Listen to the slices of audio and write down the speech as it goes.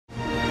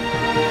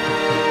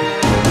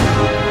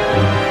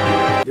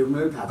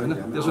हैन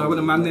त्यसमा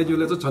पनि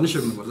मान्यज्यूले चाहिँ झनै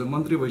सिक्नुपर्छ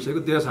मन्त्री भइसकेको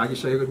देश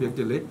हाकिसकेको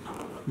व्यक्तिले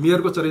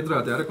मेयरको चरित्र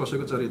हत्याएर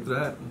कसैको चरित्र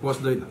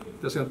बस्दैन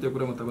त्यसकारण त्यो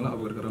कुरा म तपाईलाई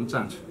अवगत गराउन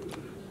चाहन्छु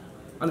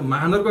अनि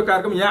महानगरको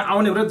कार्यक्रम यहाँ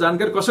आउने भनेर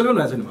जानकारी कसैले पनि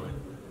भनेको छैन मलाई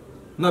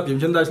न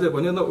भीमसेन दासले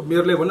भन्यो न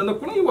मेयरले भन्यो न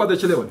कुनै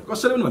अध्यक्षले भन्यो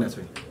कसैले पनि भनेको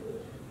छैन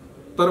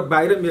तर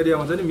बाहिर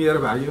मिडियामा चाहिँ मेयर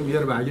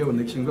भाग्यो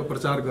भन्ने किसिमको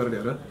प्रचार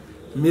गरेर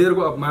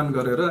मेयरको अपमान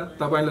गरेर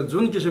तपाईले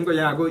जुन किसिमको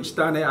यहाँको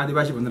स्थानीय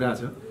आदिवासी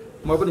भनिरहेछ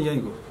म पनि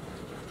यहीँको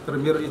तर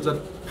मेरो इज्जत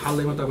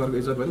खाल्दैमा तपाईहरुको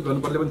इज्जत पनि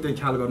गर्नुपर्ने पनि त्यही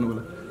ख्याल गर्नु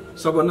होला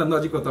सबभन्दा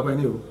नजिकको तपाई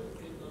नै हो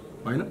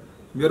हैन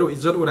मेरो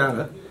इज्जत उडाएर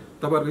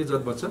तपाईहरुको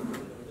इज्जत बच्छ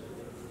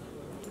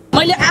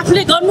मैले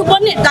आफूले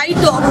गर्नुपर्ने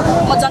दायित्वहरु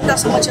म जनता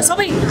समक्ष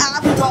सबै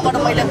आफ्नो ठाउँबाट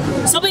मैले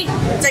सबै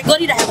चाहिँ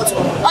गरिरहेको छु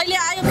अहिले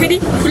आयो फेरि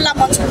खुल्ला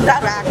मञ्च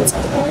कुराहरु आएको छ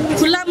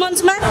खुल्ला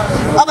मञ्चमा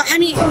अब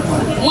हामी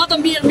म त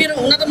मेरो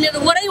हुन त मेरो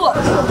वडै हो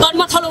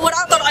कर्मथलो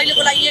वडा तर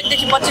अहिलेको लागि 1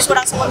 देखि 25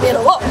 वडासम्म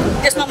मेरो हो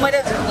त्यसमा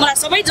मलाई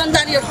सबै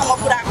जनताले यो ठाउँमा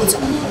पुराएको छ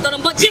तर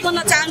म के भन्न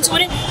चाहन्छु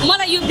भने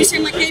मलाई यो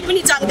विषयमा केही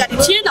पनि जानकारी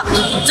थिएन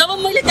जब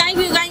मैले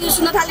गाई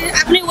सुन्न थाले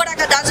आफ्नै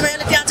वडाका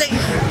दाजुभाइले त्यहाँ चाहिँ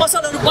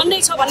पसलहरु बन्दै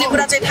छ भन्ने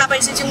कुरा चाहिँ थाहा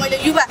पाएपछि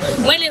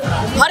मैले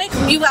हरेक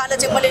युवाहरुले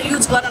चाहिँ मैले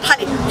युज गर्न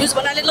थाले युज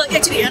भन्नाले ल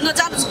एकचोटी हेर्न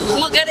जानुस्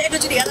म गएर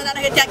एकचोटी हेर्न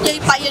जाँदाखेरि त्यहाँ केही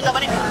पाइएन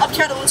भने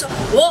अप्ठ्यारो हुन्छ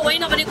हो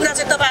होइन भन्ने कुरा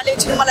चाहिँ तपाईहरुले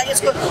एकचोटी मलाई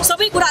यसको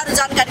सबै कुराहरु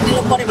जानकारी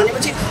दिनु पर्यो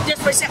भनेपछि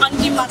त्यसपछि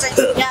अन्तिममा चाहिँ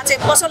यहाँ चाहिँ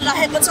पसल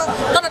राखेको छ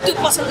तर त्यो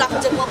पसल राख्न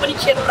चाहिँ म पनि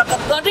खेद प्रकट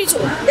गर्दै छु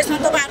यसमा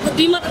तपाईहरुको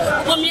दिमत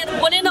उपमेयर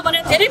बोलेन भने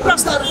धेरै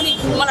प्रश्नहरु पनि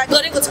मलाई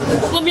गरेको छ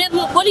उपमेयर म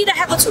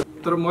बोलिरहेको छु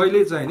तर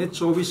मैले चाहिँ नि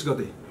 24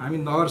 गते हामी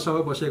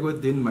नगरसभा बसेको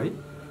दिनमै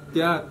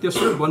त्यहाँ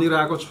त्यसो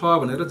बनिरहेको छ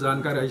भनेर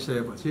जानकारी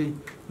आइसकेपछि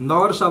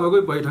नगरसभाकै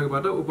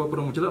बैठकबाट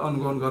उपप्रमुखले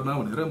अनुगमन गर्न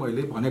भनेर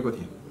मैले भनेको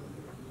थिएँ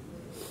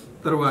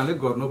तर उहाँले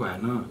गर्नु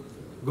भएन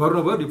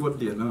गर्नुभयो रिपोर्ट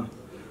दिएन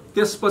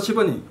त्यसपछि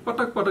पनि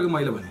पटक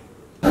मैले भने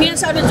मेयर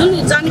साहबले जुन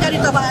जानकारी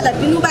तपाईहरुलाई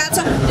दिनुभएको छ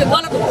त्यो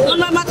गलत हो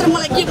फोनमा मात्र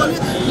मलाई के भन्नु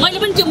मैले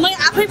पनि त्यो मैं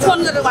आफै फोन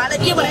गरेर उहाँलाई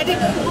के भने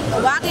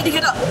उहाँ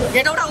त्यतिखेर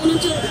हेडौडा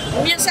हुनुहुन्थ्यो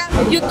मेयर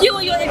साहब यो के हो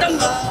यो एकदम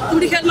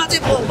टुडीखेलमा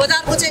चाहिँ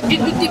बजारको चाहिँ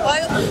विकृति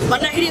भयो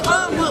भन्दाखेरि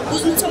म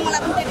बुझ्नु छ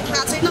मलाई पनि त्यति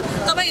थाहा छैन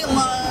तपाई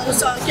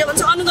के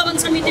भन्छ अनुगमन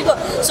समितिको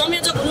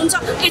संयोजक हुनुहुन्छ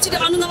एकचोटि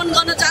अनुगमन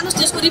गर्न जानुस्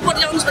त्यसको रिपोर्ट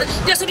ल्याउनुस् भने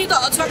त्यसरी त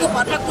हछुवाको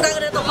भरमा कुरा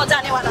गरेर त म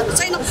जानेवाला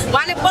छैन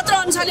उहाँले पत्र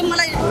अनुसारले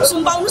मलाई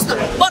सुम्पाउनुस् न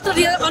पत्र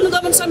दिएर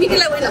अनुगमन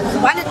समितिलाई होइन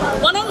उहाँले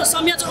बनाउनु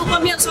संयोजक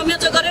उपमेयर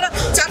संयोजक गरेर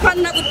 4-5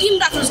 जनाको टिम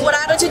राख्नुस्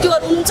वडाहरु चाहिँ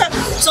त्योहरु हुनुहुन्छ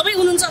सबै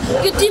हुनुहुन्छ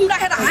त्यो टिम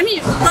राखेर हामी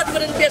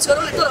प्रतिवेदन पेश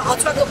गरौँ तर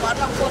हछुवाको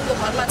भरमा फोनको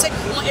भरमा चाहिँ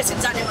म यसरी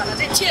जानेवाला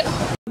चाहिँ थिएन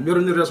मेरो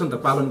निर्देशन त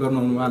पालन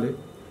गर्नुहुन्न उहाँले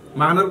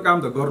महानगरको काम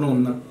त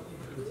गर्नुहुन्न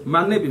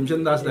मान्ने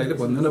भीमसेन दास दाइले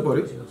भन्दैन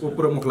पर्यो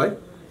उपप्रमुखलाई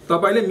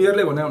तपाईले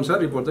मेयरले भने अनुसार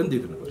रिपोर्ट चाहिँ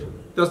दिदिनु पर्यो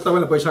त्यस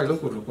तपाईले पैसाको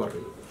कुर्नु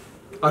पर्यो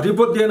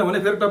रिपोर्ट दिएन भने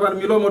फेरि तपाईहरु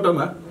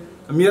मिलोमोटोमा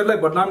मेयरलाई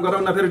बदनाम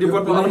गराउन फेरि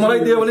रिपोर्ट मलाई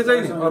दियो भने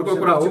चाहिँ अर्को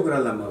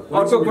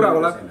कुरा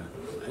होला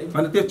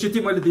अनि त्यो चिठी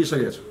मैले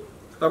दिइसकेको छु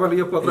तपाईले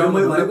यो पत्र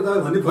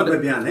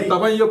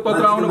तपाई यो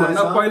पत्र आउनु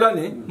भन्दा पहिला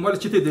नै मैले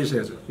चिठी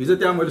दिइसकेको छु हिजो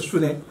त्यहाँ मैले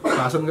सुने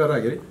भाषण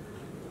गर्दाखेरि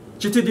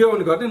चिठी दियो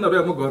भने गर्ने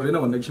नभए म गर्दिन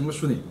भन्ने किसिमको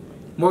सुने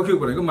मौखिक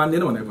भनेको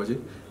मान्दैन भनेपछि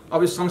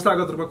अब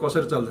संस्थागत रूपमा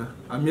कसरी चल्छ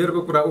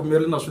मेयरको कुरा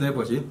मेयरले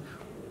नसुनेपछि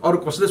अरु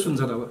कसले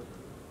सुन्छ अब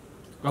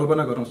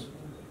कल्पना गरौँस्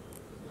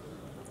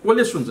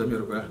कसले सुन्छ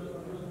मेरो कुरा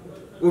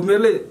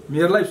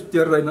मेयरलाई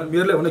तेर्दैन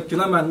मेयरले भने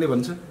किन मान्ने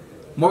भन्छ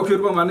मौखिक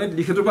रूपमा मान्ने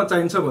लिखित रूपमा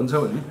चाहिन्छ भन्छ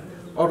भने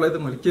अरूलाई त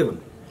मैले के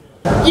भन्ने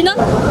किन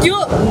त्यो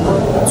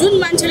जुन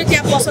मान्छेले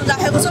त्यहाँ पसल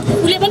राखेको छ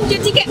उले पनि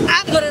त्यतिकै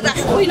आद गरेर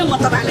राखेको होइन म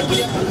तपाईहरुलाई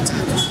क्लियर गर्न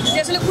चाहन्छु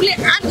त्यसैले उले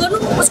आद गर्नु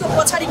उसको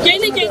पछाडी केही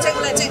न केही चाहिँ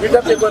उलाई चाहिँ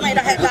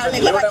कमाइराखेको कारणले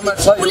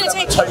गर्दा उले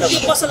चाहिँ त्यो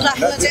पसल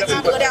राखेर चाहिँ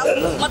आद गरे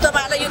म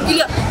तपाईहरुलाई यो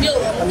क्लियर यो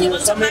के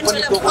भन्छ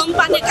मान्छेलाई कम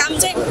पार्ने काम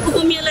चाहिँ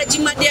उपमेयरलाई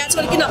जिम्मा दिएको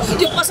छ किन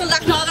त्यो पसल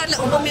राख्न अगाडि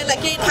उपमेयरलाई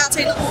केही थाहा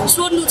छैन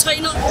सोध्नु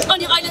छैन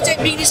अनि अहिले चाहिँ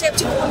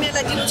बिग्रिसकेपछि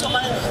उपमेयरलाई दिनु छ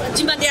भने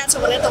जिम्मा दिएको छ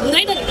भने त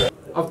हुँदैन नि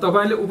अब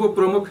तपाईले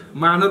उपप्रमुख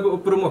महानगरको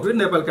उपप्रमुख हो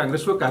नेपाल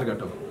कांग्रेसको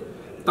कार्यकर्ता हो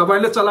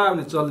तपाईले चलायो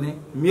भने चल्ने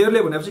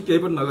मेयरले भनेपछि केही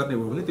पनि नगर्ने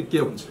हो भने त्यो के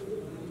हुन्छ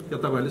त्यो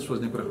तपाईले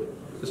सोच्ने कुरा हो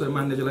त्यसै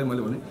मान्यजीलाई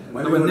मैले भने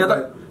तपाई नेता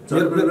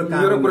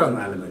मेरो कुरा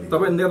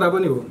तपाई नेता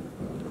पनि हो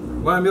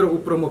उहाँ मेरो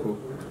उपप्रमुख हो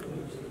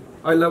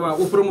अहिले उहाँ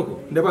उपप्रमुख हो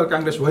नेपाल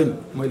कांग्रेस होइन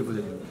मैले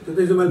बुझेँ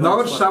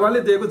नगर सभाले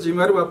दिएको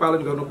जिम्मेवारी वा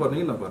पालन गर्नुपर्ने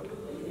कि नपर्ने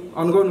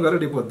अनुगमन गरेर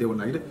रिपोर्ट दियो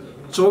भने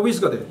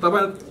 24 गते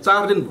तपाई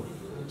 4 दिन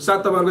भयो साथ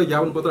तपाईहरुको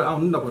ज्ञापन पत्र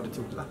आउनु नपर्ने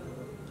थियो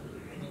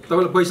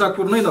तपाईले वैशाख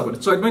पुर्नै नपर्ने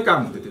चैतमै काम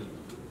हुन्थ्यो त्यो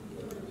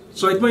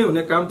चैतमै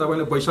हुने काम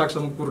तपाईले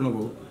वैशाखसम्म पुर्नु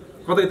भयो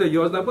कतै त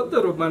योजनाबद्ध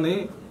रूपमा नै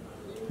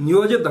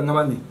नियोजित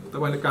ढंगमा नि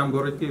तपाईले काम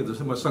गरेको थियो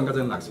जस्तो म शंका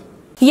चाहिँ लाग्छ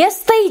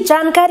यस्तै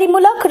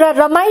जानकारीमूलक र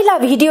रमाइला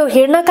भिडियो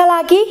हेर्नका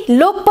लागि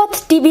लोकपथ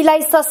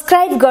टिभीलाई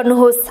सब्स्क्राइब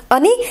गर्नुहोस्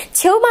अनि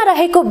छेउमा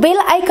रहेको बेल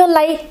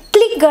आइकनलाई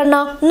क्लिक गर्न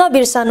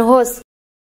नबिर्सनुहोस्।